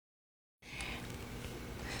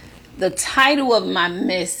The title of my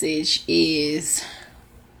message is,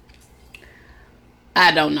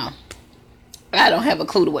 I don't know. I don't have a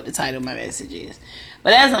clue to what the title of my message is.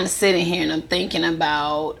 But as I'm sitting here and I'm thinking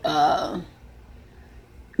about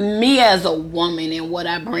me as a woman and what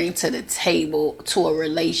I bring to the table, to a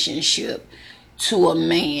relationship, to a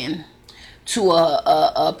man, to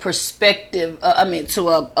a perspective, to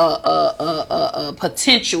a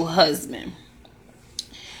potential husband.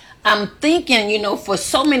 I'm thinking, for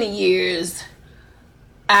so many years,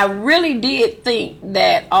 I really did think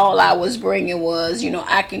that all I was bringing was,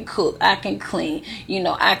 I can cook, I can clean,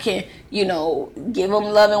 I can, give him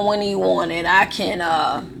loving when he wanted. I can,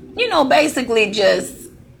 basically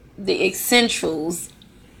just the essentials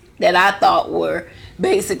that I thought were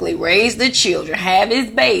basically raise the children, have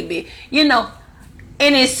his baby, and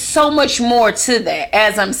it's so much more to that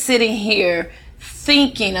as I'm sitting here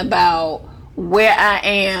thinking about where I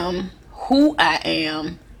am, who I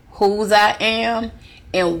am, whose I am,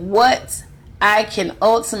 and what I can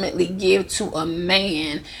ultimately give to a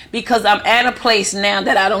man, because I'm at a place now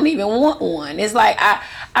that I don't even want one. It's like I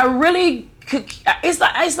really could, it's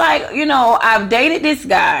like I've dated this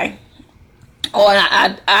guy, or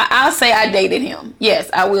I'll say I dated him. Yes,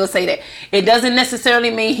 I will say that. It doesn't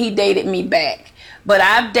necessarily mean he dated me back, but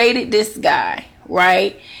I've dated this guy,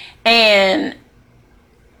 right? And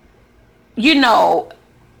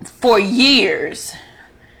for years,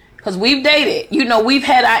 because we've dated, we've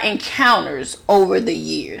had our encounters over the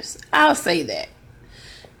years. I'll say that.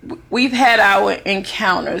 We've had our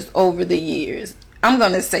encounters over the years. I'm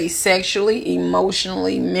going to say sexually,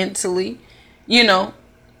 emotionally, mentally, even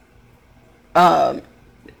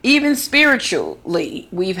spiritually,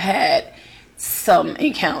 we've had some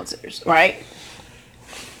encounters, right?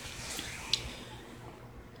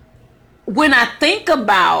 When I think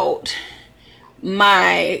about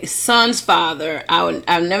my son's father,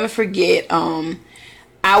 I'll never forget.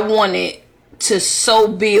 I wanted to so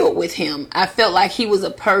build with him. I felt like he was a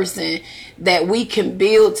person that we can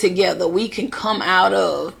build together. We can come out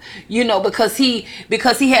of, because he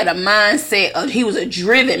had a mindset of, he was a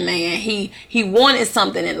driven man. He wanted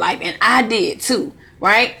something in life, and I did too,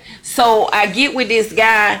 right? So I get with this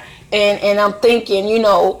guy, and I'm thinking,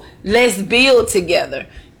 let's build together.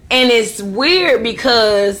 And it's weird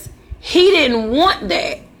because he didn't want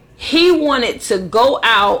that. He wanted to go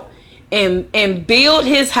out and build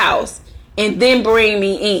his house and then bring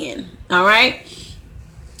me in. All right.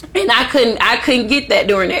 And I couldn't get that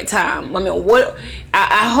during that time. I mean,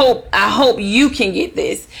 I hope you can get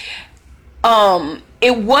this.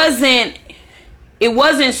 It wasn't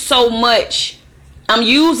so much, I'm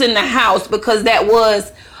using the house because that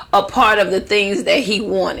was a part of the things that he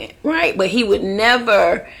wanted, right? But he would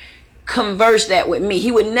never converse that with me.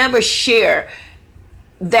 He would never share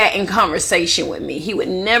that in conversation with me. He would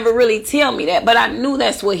never really tell me that, but I knew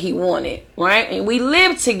that's what he wanted, right? And we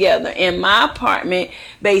lived together in my apartment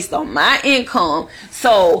based on my income.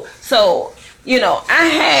 So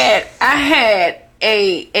I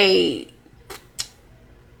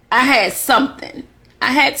had something.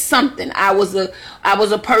 I was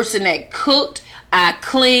a person that cooked. I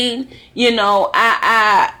cleaned.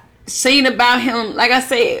 I seen about him, like I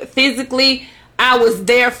said, physically, I was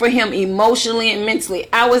there for him emotionally and mentally.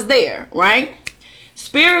 I was there, right?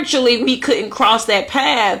 Spiritually, we couldn't cross that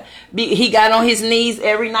path. He got on his knees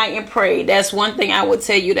every night and prayed. That's one thing I would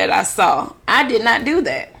tell you that I saw. I did not do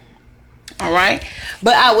that. All right?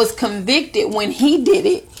 But I was convicted when he did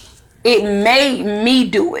it. It made me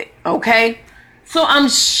do it, okay? So I'm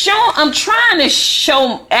trying to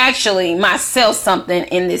show actually myself something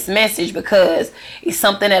in this message, because it's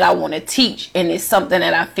something that I want to teach, and it's something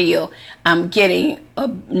that I feel I'm getting a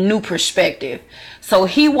new perspective. So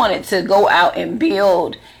he wanted to go out and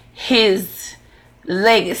build his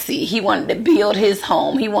legacy. He wanted to build his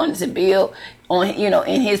home. He wanted to build on,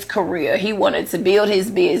 in his career. He wanted to build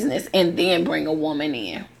his business and then bring a woman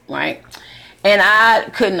in, right? And I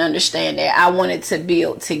couldn't understand that. I wanted to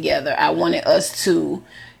build together. I wanted us to,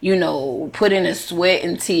 put in a sweat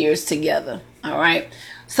and tears together. All right.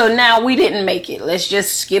 So now we didn't make it. Let's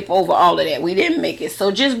just skip over all of that. We didn't make it.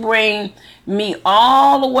 So just bring me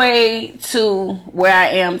all the way to where I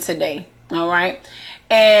am today. All right.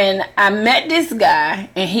 And I met this guy,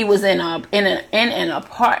 and he was in an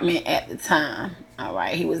apartment at the time. All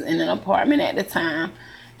right. He was in an apartment at the time.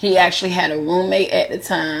 He actually had a roommate at the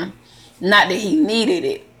time. Not that he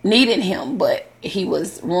needed him, but he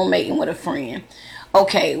was roommating with a friend.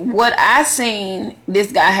 Okay, what I seen,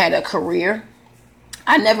 this guy had a career.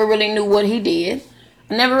 I never really knew what he did.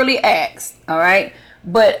 I never really asked, all right?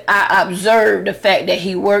 But I observed the fact that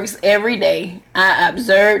he works every day. I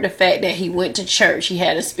observed the fact that he went to church. He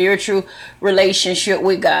had a spiritual relationship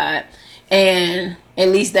with God. And at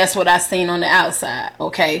least that's what I seen on the outside.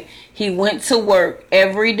 Okay. He went to work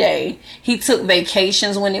every day. He took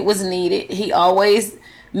vacations when it was needed. He always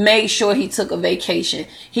made sure he took a vacation.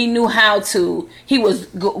 He knew how to. He was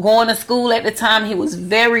going to school at the time. He was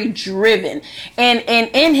very driven. And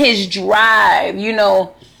in his drive,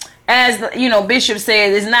 as Bishop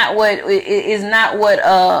said, it's not what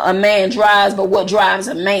a man drives, but what drives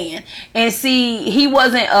a man. And see, he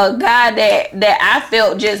wasn't a guy that I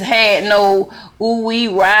felt just had no ooh-wee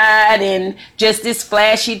ride and just this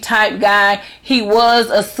flashy type guy. He was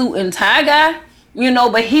a suit and tie guy,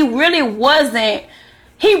 but he really wasn't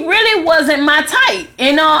my type.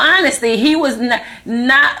 In all honesty, he was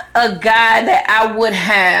not a guy that I would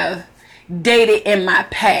have dated in my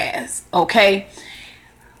past. Okay.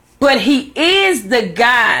 But he is the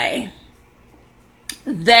guy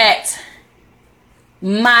that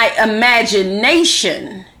my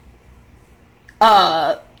imagination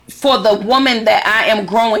for the woman that I am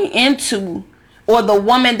growing into, or the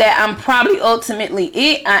woman that I'm probably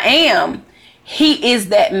ultimately I am, he is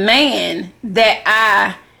that man that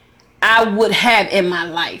I would have in my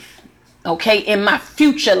life. Okay, in my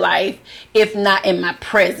future life, if not in my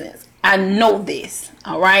presence. I know this.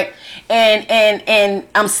 All right. And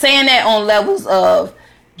I'm saying that on levels of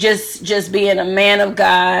just being a man of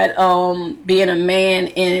God, being a man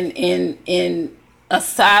in a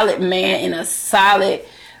solid man in a solid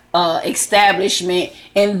establishment.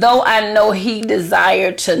 And though I know he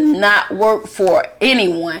desired to not work for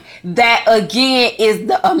anyone, that again is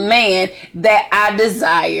a man that I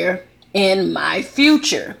desire in my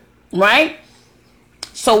future. Right?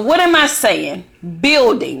 So what am I saying?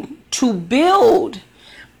 Building. To build,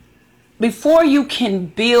 before you can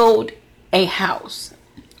build a house,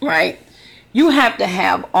 right? You have to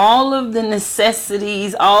have all of the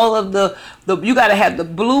necessities, all of the you got to have the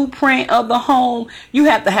blueprint of the home. You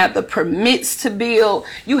have to have the permits to build.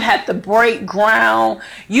 You have to break ground.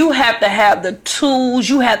 You have to have the tools.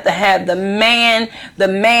 You have to have the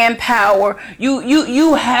manpower.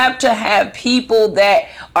 You have to have people that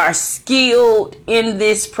are skilled in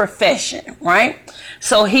this profession, right?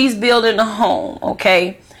 So he's building a home,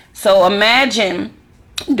 okay? So imagine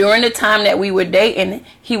during the time that we were dating,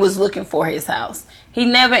 he was looking for his house. He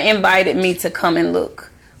never invited me to come and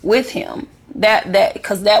look with him.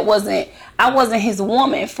 Because I wasn't his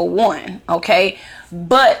woman, for one, okay?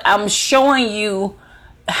 But I'm showing you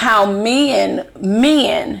how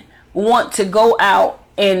men want to go out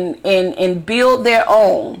and build their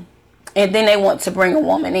own, and then they want to bring a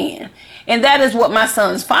woman in. And that is what my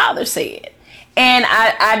son's father said. And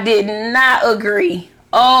I did not agree.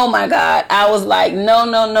 Oh my God. I was like, no.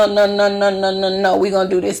 We're going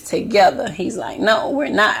to do this together. He's like, no, we're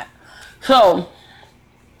not. So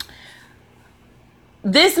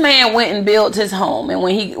this man went and built his home. And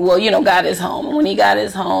when he, got his home. And when he got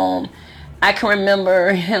his home, I can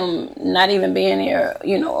remember him not even being here,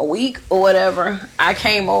 a week or whatever. I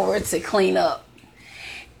came over to clean up.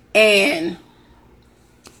 And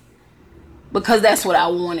because that's what I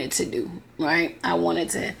wanted to do. Right? I wanted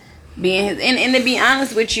to be in his, and to be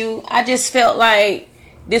honest with you, I just felt like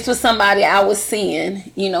this was somebody I was seeing.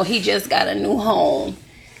 He just got a new home.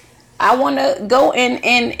 I want to go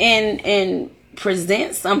and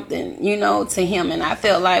present something, to him, and I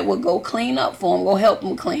felt like we'll go clean up for him, go help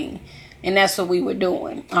him clean, and that's what we were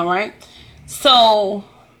doing. All right. So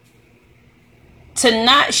to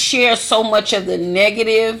not share so much of the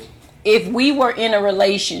negative, if we were in a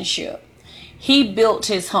relationship, he built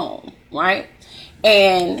his home. Right?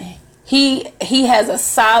 And he's a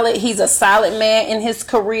solid man in his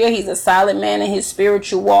career. He's a solid man in his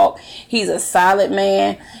spiritual walk. He's a solid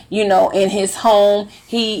man, in his home.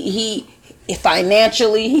 He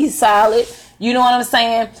financially, he's solid. You know what I'm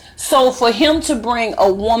saying? So for him to bring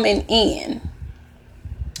a woman in,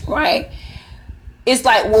 right? It's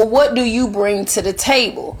like, well, what do you bring to the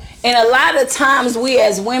table? And a lot of times we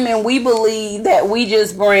as women, we believe that we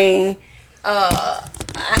just bring,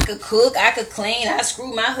 I could cook, I could clean, I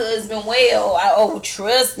screw my husband well.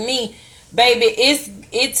 Trust me, baby,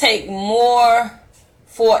 it take more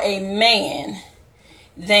for a man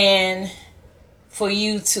than for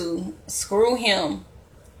you to screw him,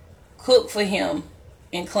 cook for him,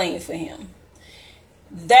 and clean for him.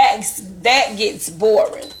 That gets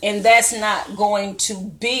boring, and that's not going to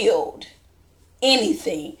build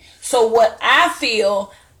anything. So what I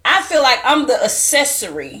feel like I'm the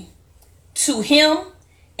accessory to him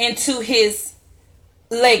and to his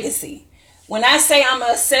legacy. When I say I'm an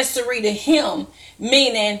accessory to him,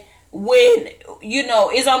 meaning when,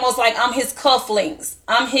 it's almost like I'm his cufflinks.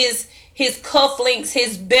 I'm his cufflinks,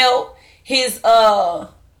 his belt, his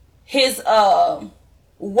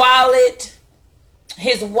wallet,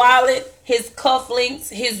 his cufflinks,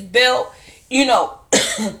 his belt,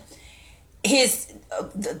 his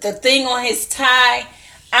the thing on his tie.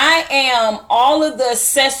 I am all of the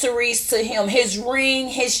accessories to him, his ring,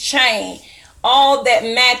 his chain, all that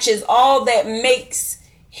matches, all that makes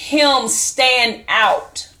him stand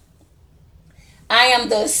out. I am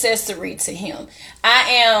the accessory to him. I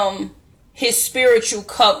am his spiritual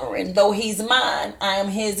covering. Though he's mine, I am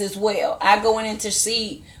his as well. I go and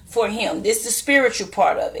intercede for him. This is the spiritual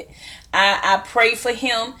part of it. I pray for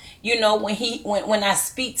him. When I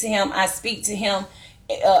speak to him, I speak to him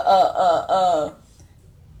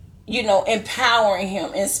empowering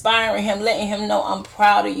him, inspiring him, letting him know I'm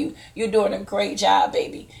proud of you. You're doing a great job,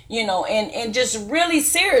 baby. And just really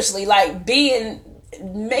seriously, like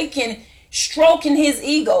stroking his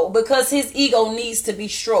ego, because his ego needs to be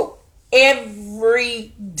stroked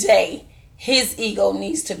every day. His ego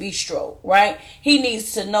needs to be stroked, right? He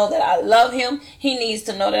needs to know that I love him. He needs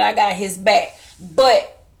to know that I got his back.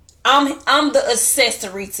 But I'm the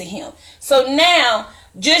accessory to him. So now,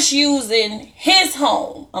 just using his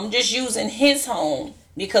home. I'm just using his home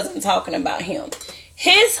because I'm talking about him.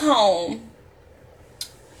 His home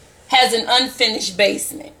has an unfinished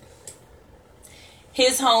basement.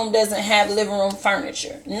 His home doesn't have living room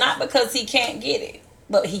furniture. Not because he can't get it,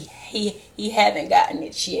 but he haven't gotten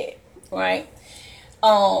it yet, right?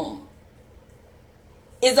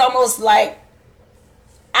 It's almost like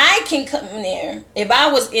I can come in there if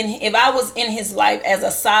I was in his life as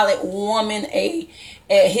a solid woman,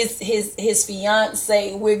 his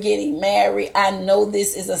fiance, we're getting married. I know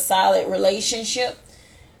this is a solid relationship.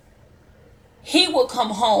 He will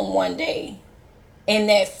come home one day and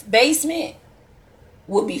that basement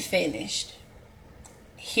will be finished.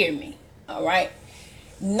 Hear me, all right?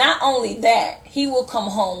 Not only that, he will come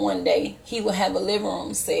home one day. He will have a living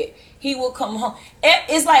room set. He will come home.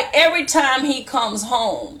 It's like every time he comes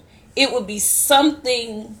home, it would be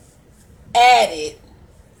something added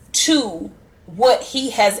to what he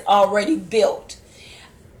has already built.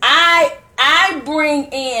 I bring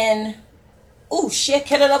in,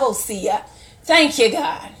 thank you,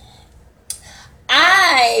 God.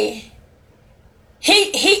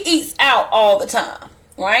 He eats out all the time,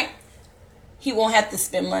 right? He won't have to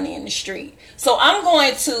spend money in the street. So I'm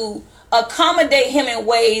going to accommodate him in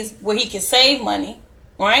ways where he can save money,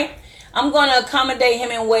 right? I'm going to accommodate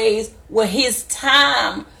him in ways where his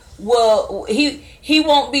time he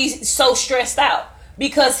won't be so stressed out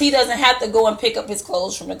because he doesn't have to go and pick up his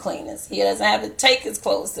clothes from the cleaners. He doesn't have to take his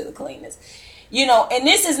clothes to the cleaners. And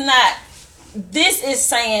this is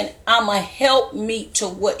saying I'm a help meet to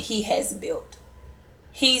what he has built.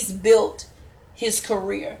 He's built his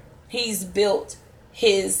career. He's built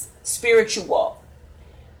his spiritual walk.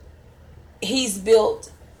 He's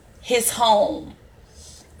built his home.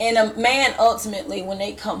 And a man, ultimately, when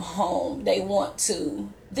they come home, they want to,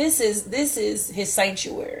 this is his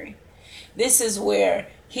sanctuary. This is where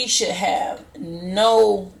he should have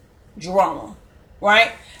no drama,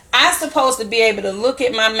 right? I'm supposed to be able to look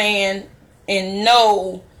at my man and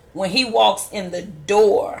know when he walks in the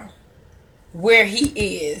door where he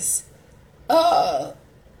is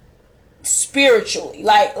spiritually,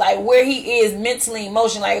 like where he is mentally,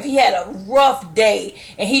 emotionally. Like if he had a rough day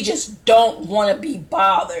and he just don't want to be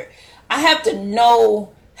bothered, I have to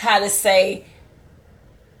know how to say,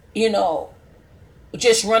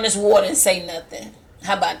 just run his water and say nothing.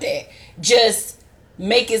 How about that? Just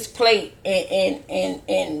make his plate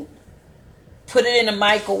and put it in the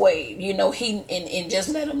microwave. And just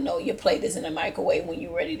let him know your plate is in the microwave when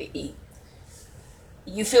you're ready to eat.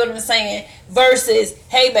 You feel what I'm saying? Versus,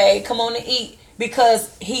 hey babe, come on and eat, because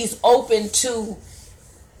he's open to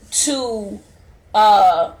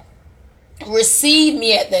receive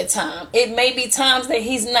me at that time. It may be times that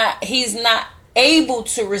he's not able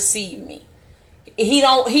to receive me. He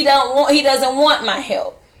doesn't want my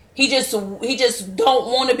help. He just don't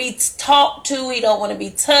want to be talked to. He don't want to be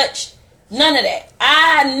touched. None of that.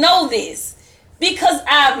 I know this because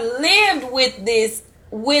I've lived with this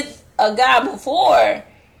with a guy before, and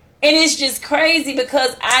it's just crazy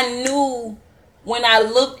because I knew when I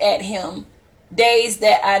looked at him days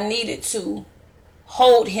that I needed to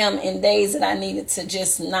hold him and days that I needed to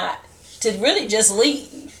really just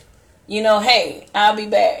leave. Hey, I'll be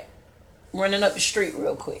back, running up the street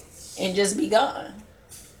real quick and just be gone.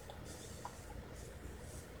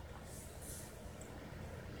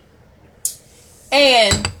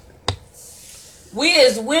 And we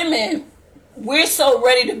as women, we're so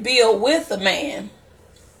ready to build with a man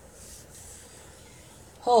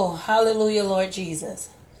Oh, hallelujah, Lord Jesus.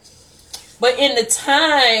 But in the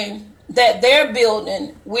time that they're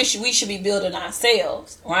building, we should be building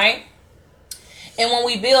ourselves, right? And when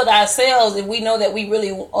we build ourselves, and we know that we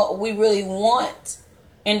really want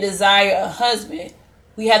and desire a husband,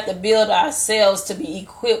 we have to build ourselves to be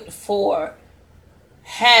equipped for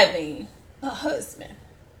having a husband.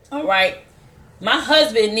 All right? My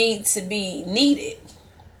husband needs to be needed.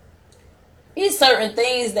 It's certain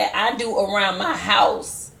things that I do around my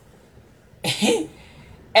house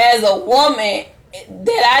as a woman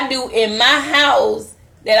that I do in my house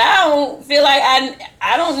that I don't feel like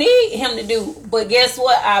I don't need him to do. But guess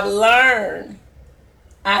what? I've learned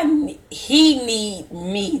he need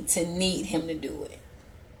me to need him to do it.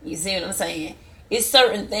 You see what I'm saying? It's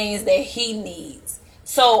certain things that he needs.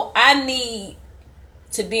 So I need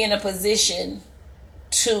to be in a position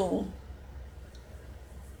to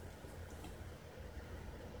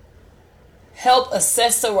help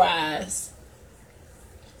accessorize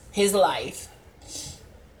his life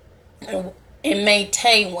and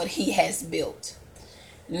maintain what he has built.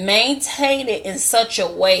 Maintain it in such a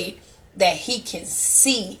way that he can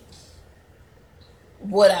see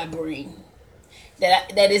what I bring.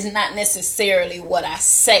 That is not necessarily what I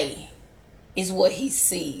say, is what he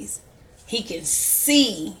sees. He can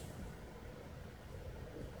see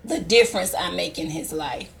the difference I make in his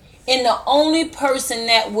life. And the only person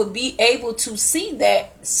that would be able to see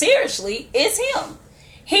that seriously is him.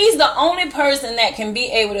 He's the only person that can be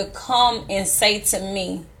able to come and say to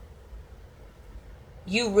me,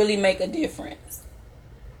 you really make a difference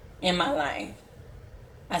in my life.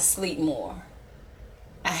 I sleep more.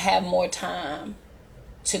 I have more time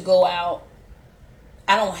to go out.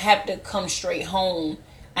 I don't have to come straight home.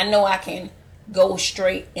 I know I can go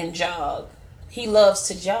straight and jog. He loves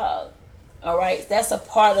to jog. All right, that's a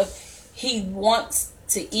part of. He wants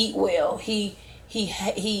to eat well. He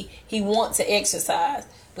wants to exercise,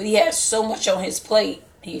 but he has so much on his plate.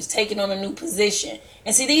 He's taking on a new position,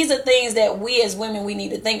 and see, these are things that we as women we need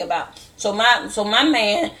to think about. So my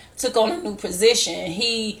man took on a new position.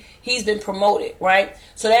 He's been promoted, right?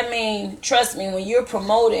 So that means, trust me, when you're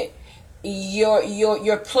promoted,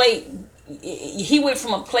 your plate. He went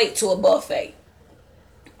from a plate to a buffet.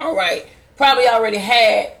 All right, probably already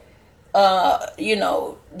had.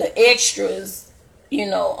 The extras,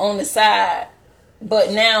 on the side,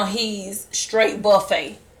 but now he's straight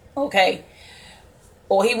buffet, okay?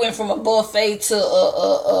 Or he went from a buffet to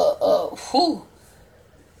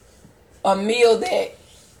a meal that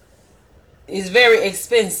is very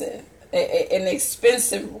expensive, an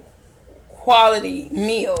expensive quality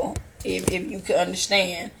meal, if you can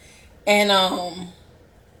understand, and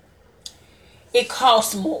it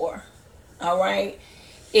costs more, all right?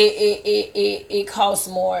 It costs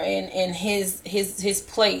more, and his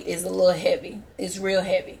plate is a little heavy. It's real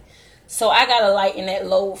heavy. So I gotta lighten that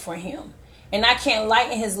load for him. And I can't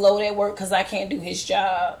lighten his load at work because I can't do his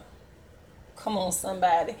job. Come on,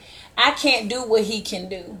 somebody. I can't do what he can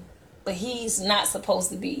do. But he's not supposed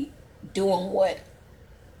to be doing what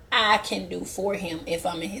I can do for him if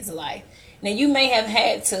I'm in his life. Now you may have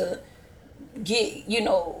had to get,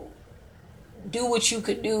 do what you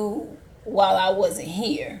could do while I wasn't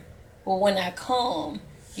here. But when I come,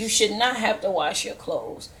 you should not have to wash your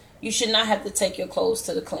clothes. You should not have to take your clothes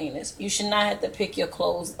to the cleaners. You should not have to pick your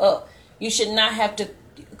clothes up. You should not have to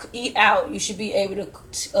eat out. You should be able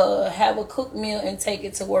to have a cooked meal and take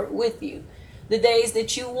it to work with you. The days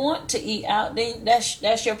that you want to eat out, then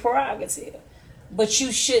that's your prerogative. But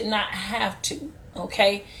you should not have to,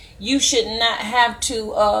 okay? You should not have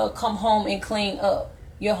to come home and clean up.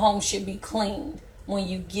 Your home should be cleaned when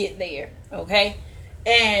you get there, okay?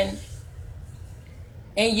 And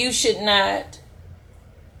you should not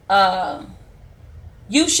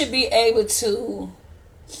you should be able to,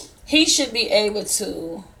 he should be able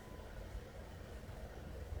to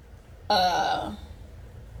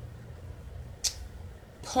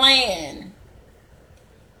plan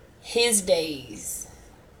his days,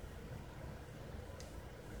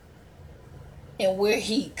 and where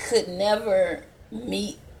he could never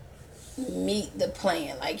meet the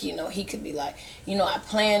plan. Like, he could be like, I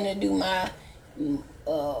plan to do my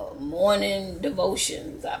morning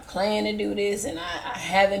devotions. I plan to do this, and I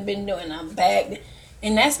haven't been doing. I'm back.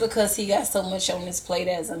 And that's because he got so much on his plate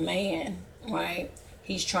as a man, right?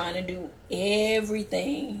 He's trying to do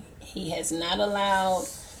everything. He has not allowed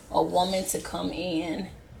a woman to come in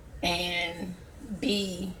and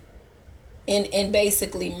be and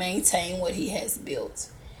basically maintain what he has built,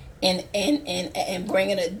 and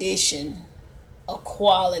bring an addition, a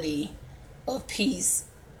quality of peace,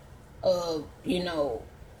 of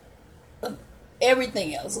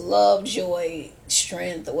everything else, love, joy,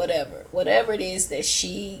 strength, whatever it is that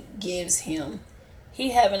she gives him,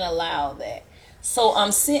 he haven't allowed that. So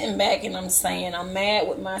I'm sitting back and I'm saying I'm mad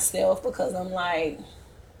with myself because I'm like,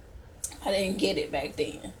 I didn't get it back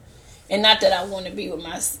then. And not that I want to be with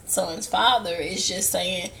my son's father. It's just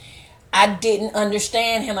saying I didn't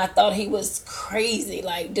understand him. I thought he was crazy.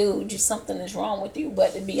 Like, dude, just something is wrong with you.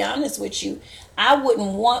 But to be honest with you, I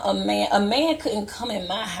wouldn't want a man. A man couldn't come in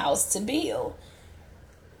my house to build.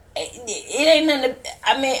 It ain't nothing.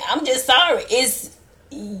 I mean, I'm just sorry.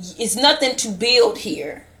 It's nothing to build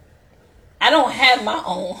here. I don't have my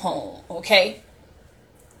own home. Okay.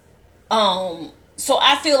 So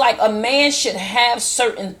I feel like a man should have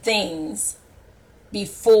certain things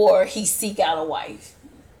before he seek out a wife.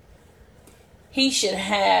 He should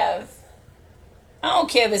have, I don't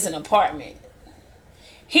care if it's an apartment.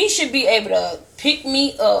 He should be able to pick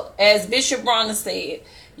me up, as Bishop Bronner said.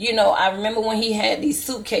 You know, I remember when he had these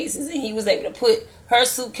suitcases and he was able to put her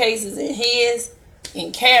suitcases in his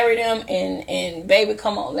and carry them and baby,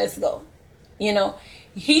 come on, let's go. You know,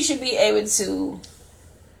 he should be able to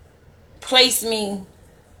place me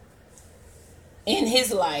in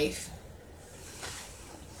his life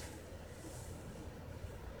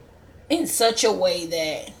in such a way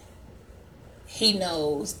that he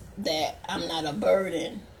knows that I'm not a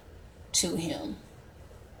burden to him.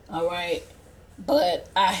 All right. But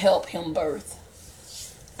I help him birth.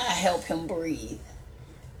 I help him breathe.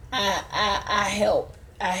 I help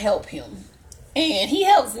him. And he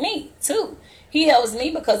helps me too. He helps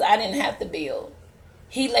me because I didn't have to build.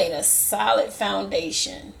 He laid a solid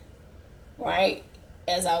foundation, right?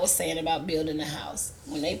 As I was saying about building a house.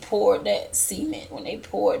 When they poured that cement, when they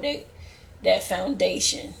poured that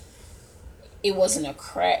foundation, it wasn't a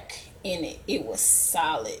crack in it. It was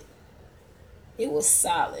solid. It was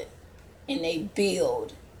solid. And they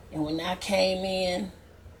build. And when I came in,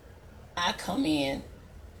 I come in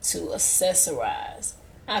to accessorize.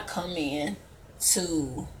 I come in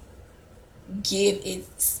to give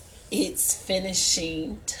its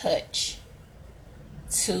finishing touch,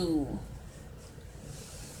 to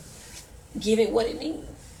give it what it needs.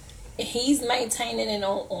 He's maintaining it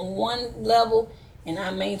on one level, and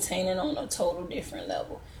I maintain it on a total different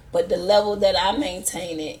level. But the level that I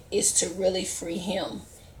maintain it is to really free him.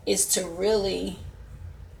 Is to really,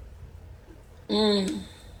 it's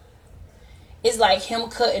like him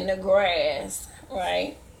cutting the grass,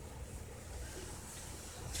 right?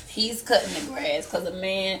 He's cutting the grass because a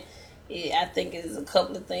man, I think there's a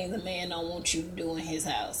couple of things a man don't want you to do in his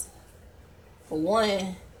house. For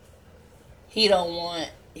one, he don't want,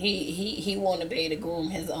 he want to be able to groom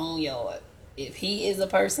his own yard. If he is a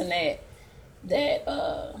person that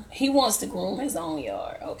he wants to groom his own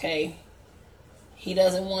yard, okay? He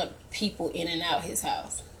doesn't want people in and out his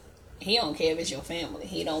house. He don't care if it's your family.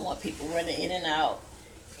 He don't want people running in and out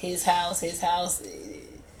his house.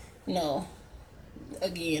 No.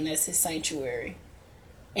 Again, that's his sanctuary.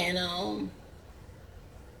 And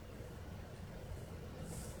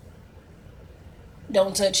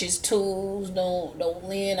don't touch his tools. Don't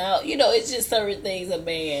lean out. You know, it's just certain things a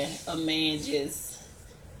man just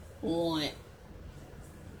want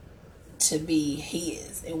to be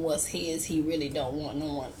his, and what's his, he really don't want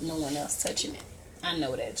no one else touching it. I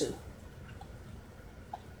know that too.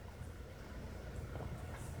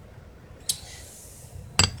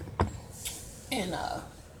 And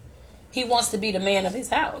he wants to be the man of his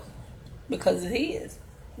house because it is.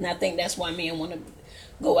 And I think that's why men want to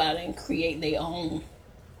go out and create their own,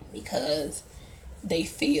 because they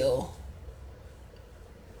feel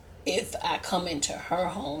if I come into her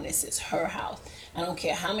home, this is her house. I don't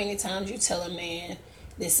care how many times you tell a man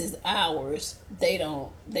this is ours, they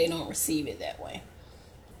don't receive it that way.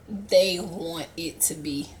 They want it to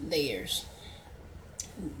be theirs.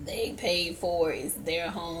 They paid for it, it's their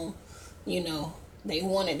home, you know, they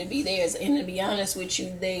want it to be theirs. And to be honest with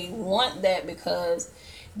you, they want that because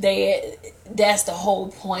that's the whole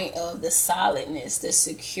point of the solidness, the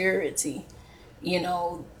security. You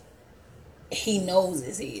know, he knows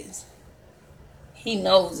it's his. He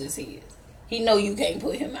knows it's his. He know you can't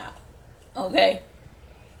put him out. Okay?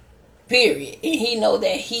 Period. And he know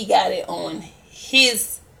that he got it on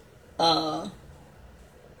his on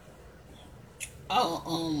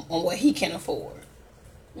what he can afford.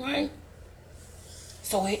 Right?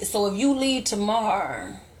 So if you leave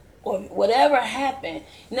tomorrow or whatever happened,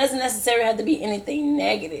 it doesn't necessarily have to be anything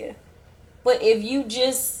negative. But if you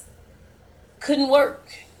just couldn't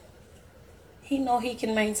work, he know he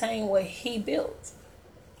can maintain what he built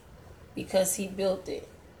because he built it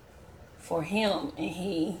for him,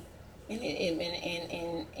 and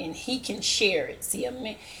and he can share it. See, a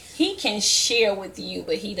man, he can share with you,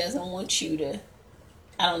 but he doesn't want you to.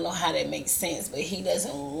 I don't know how that makes sense, but he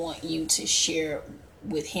doesn't want you to share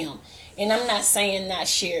with him. And I'm not saying not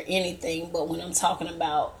share anything, but when I'm talking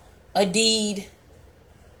about a deed,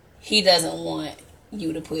 he doesn't want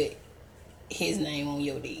you to put his name on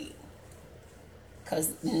your deed,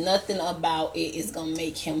 because nothing about it is gonna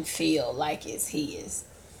make him feel like it's his.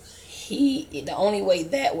 The only way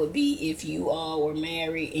that would be if you all were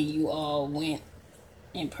married and you all went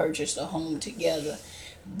and purchased a home together.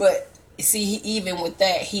 But see, even with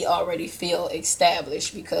that, he already feel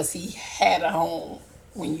established because he had a home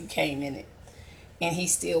when you came in it, and he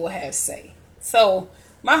still will have say. So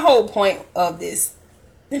my whole point of this,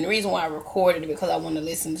 and the reason why I recorded it, because I want to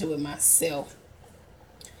listen to it myself,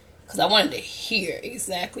 because I wanted to hear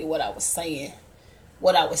exactly what I was saying,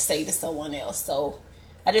 what I would say to someone else. So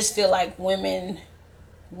I just feel like women,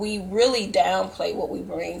 we really downplay what we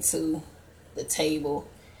bring to the table.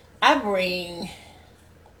 I bring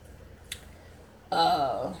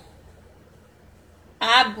a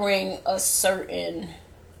certain,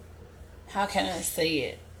 how can I say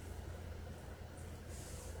it?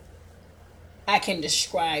 I can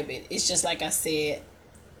describe it. It's just like I said,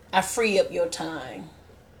 I free up your time.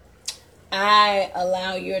 I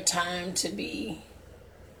allow your time to be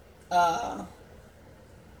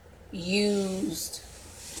used.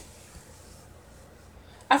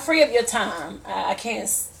 I free up your time. I can't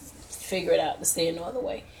figure it out to say it no other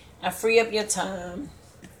way. I free up your time.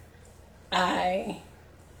 I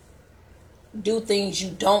do things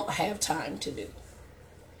you don't have time to do.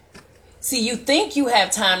 See, you think you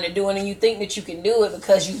have time to do it, and you think that you can do it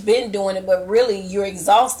because you've been doing it, but really you're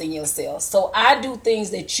exhausting yourself. So I do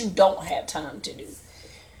things that you don't have time to do.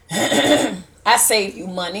 I save you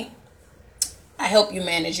money. I help you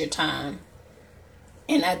manage your time.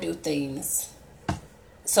 And I do things.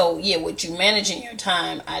 So yeah, with you managing your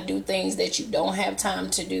time, I do things that you don't have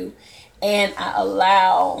time to do. And I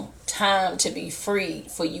allow time to be free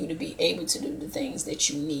for you to be able to do the things that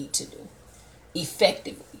you need to do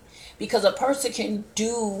effectively. Because a person can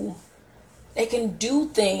do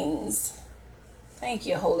things. Thank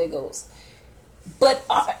you, Holy Ghost. But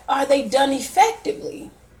are they done effectively?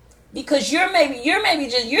 Because you're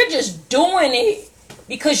just doing it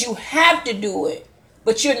because you have to do it,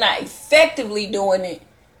 but you're not effectively doing it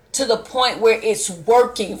to the point where it's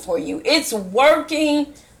working for you. It's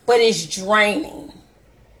working, but it's draining.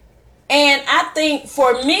 And I think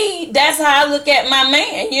for me, that's how I look at my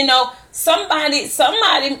man. You know, somebody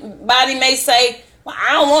may say, well,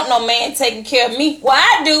 I don't want no man taking care of me. Well,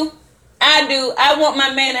 I do. I want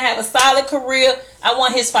my man to have a solid career. I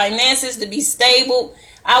want his finances to be stable.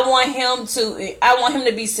 I want him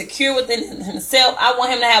to be secure within himself. I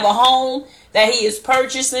want him to have a home that he is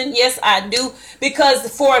purchasing. Yes, I do. Because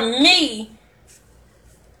for me,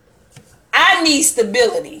 I need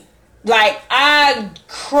stability. Like, I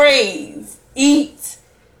crave,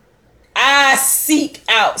 I seek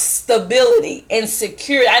out stability and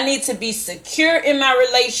security. I need to be secure in my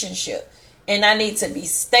relationship, and I need to be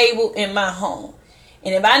stable in my home.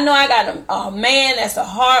 And if I know I got a man that's a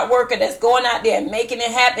hard worker, that's going out there and making it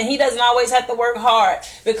happen, he doesn't always have to work hard.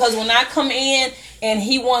 Because when I come in and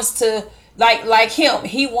he wants to, like him,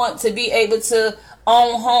 he wants to be able to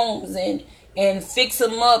own homes and fix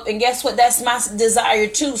them up. And guess what? That's my desire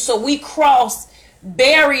too. So we cross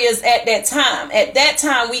barriers at that time. At that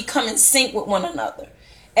time, we come in sync with one another.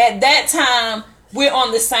 At that time, we're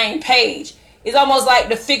on the same page. It's almost like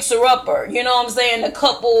the fixer-upper. You know what I'm saying? The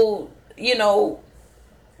couple, you know,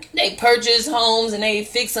 they purchase homes and they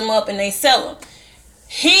fix them up and they sell them.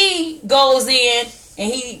 He goes in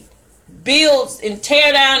and he builds and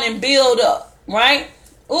tear down and build up, right?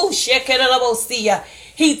 Ooh, shekerabosia.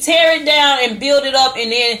 He tear it down and build it up,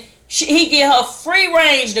 and then he get her free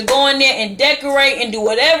range to go in there and decorate and do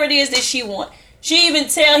whatever it is that she want. She even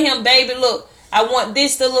tell him, baby, look, I want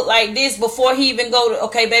this to look like this before he even go to,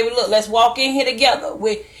 okay, baby, look, let's walk in here together.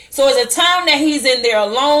 So it's a time that he's in there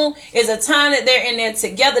alone. It's a time that they're in there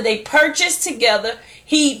together. They purchase together.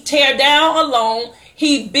 He tear down alone.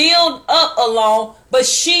 He build up alone. But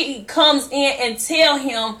she comes in and tell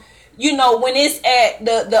him, you know, when it's at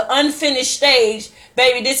the unfinished stage,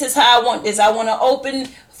 baby, this is how I want this. I want an open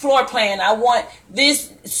floor plan. I want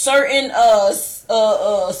this certain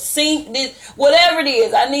sink, this whatever it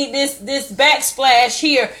is. I need this backsplash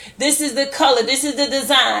here. This is the color. This is the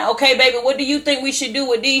design. Okay, baby, what do you think we should do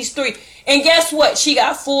with these three? And guess what? She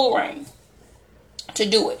got full reign to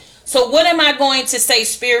do it. So what am I going to say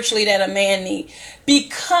spiritually that a man needs?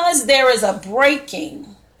 Because there is a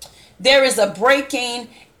breaking. There is a breaking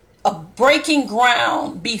a breaking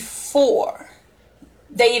ground before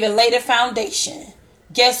they even lay the foundation.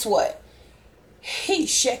 Guess what?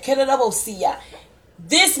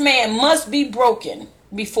 This man must be broken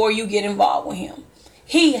before you get involved with him.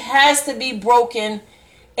 He has to be broken,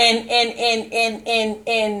 and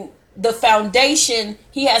the foundation,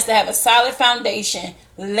 he has to have a solid foundation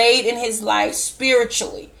laid in his life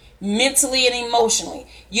spiritually, mentally, and emotionally.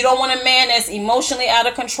 You don't want a man that's emotionally out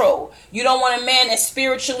of control. You don't want a man that's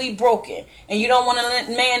spiritually broken. And you don't want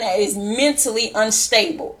a man that is mentally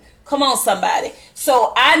unstable. Come on, somebody.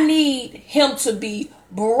 So I need him to be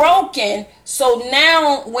broken. So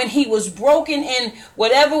now when he was broken in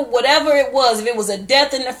whatever it was, if it was a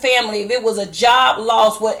death in the family, if it was a job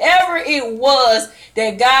loss, whatever it was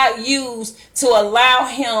that God used to allow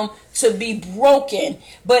him to be broken,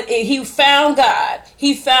 but he found God.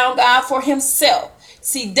 He found God for himself.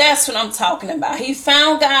 See, that's what I'm talking about. He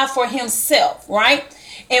found God for himself, right?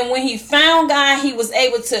 And when he found God, he was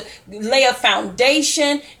able to lay a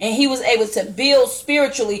foundation, and he was able to build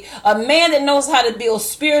spiritually. A man that knows how to build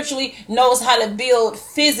spiritually knows how to build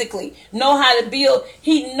physically, know how to build.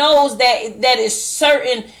 He knows that is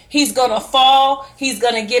certain. He's going to fall. He's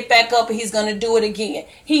going to get back up, and he's going to do it again.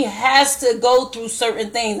 He has to go through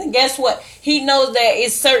certain things. And guess what? He knows that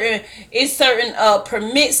it's certain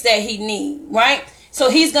permits that he needs, right? So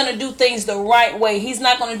he's going to do things the right way. He's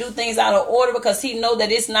not going to do things out of order because he knows that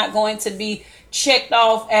it's not going to be checked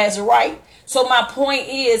off as right. So my point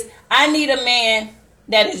is, I need a man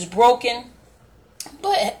that is broken,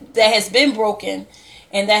 but that has been broken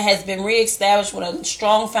and that has been reestablished with a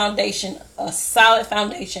strong foundation, a solid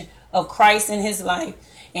foundation of Christ in his life.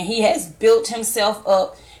 And he has built himself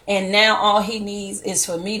up. And now all he needs is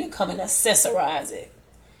for me to come and accessorize it.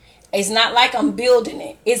 It's not like I'm building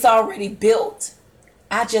it. It's already built.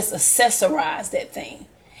 I just accessorize that thing.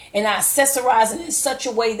 And I accessorize it in such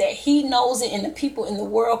a way that he knows it and the people in the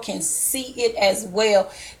world can see it as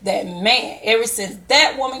well. That man, ever since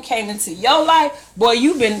that woman came into your life, boy,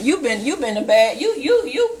 you've been a bad,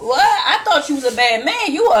 what? I thought you was a bad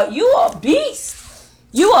man. You are a beast.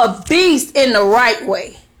 You are a beast in the right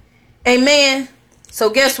way. Amen. So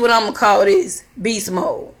guess what I'm going to call this? Beast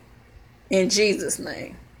mode. In Jesus'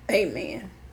 name. Amen.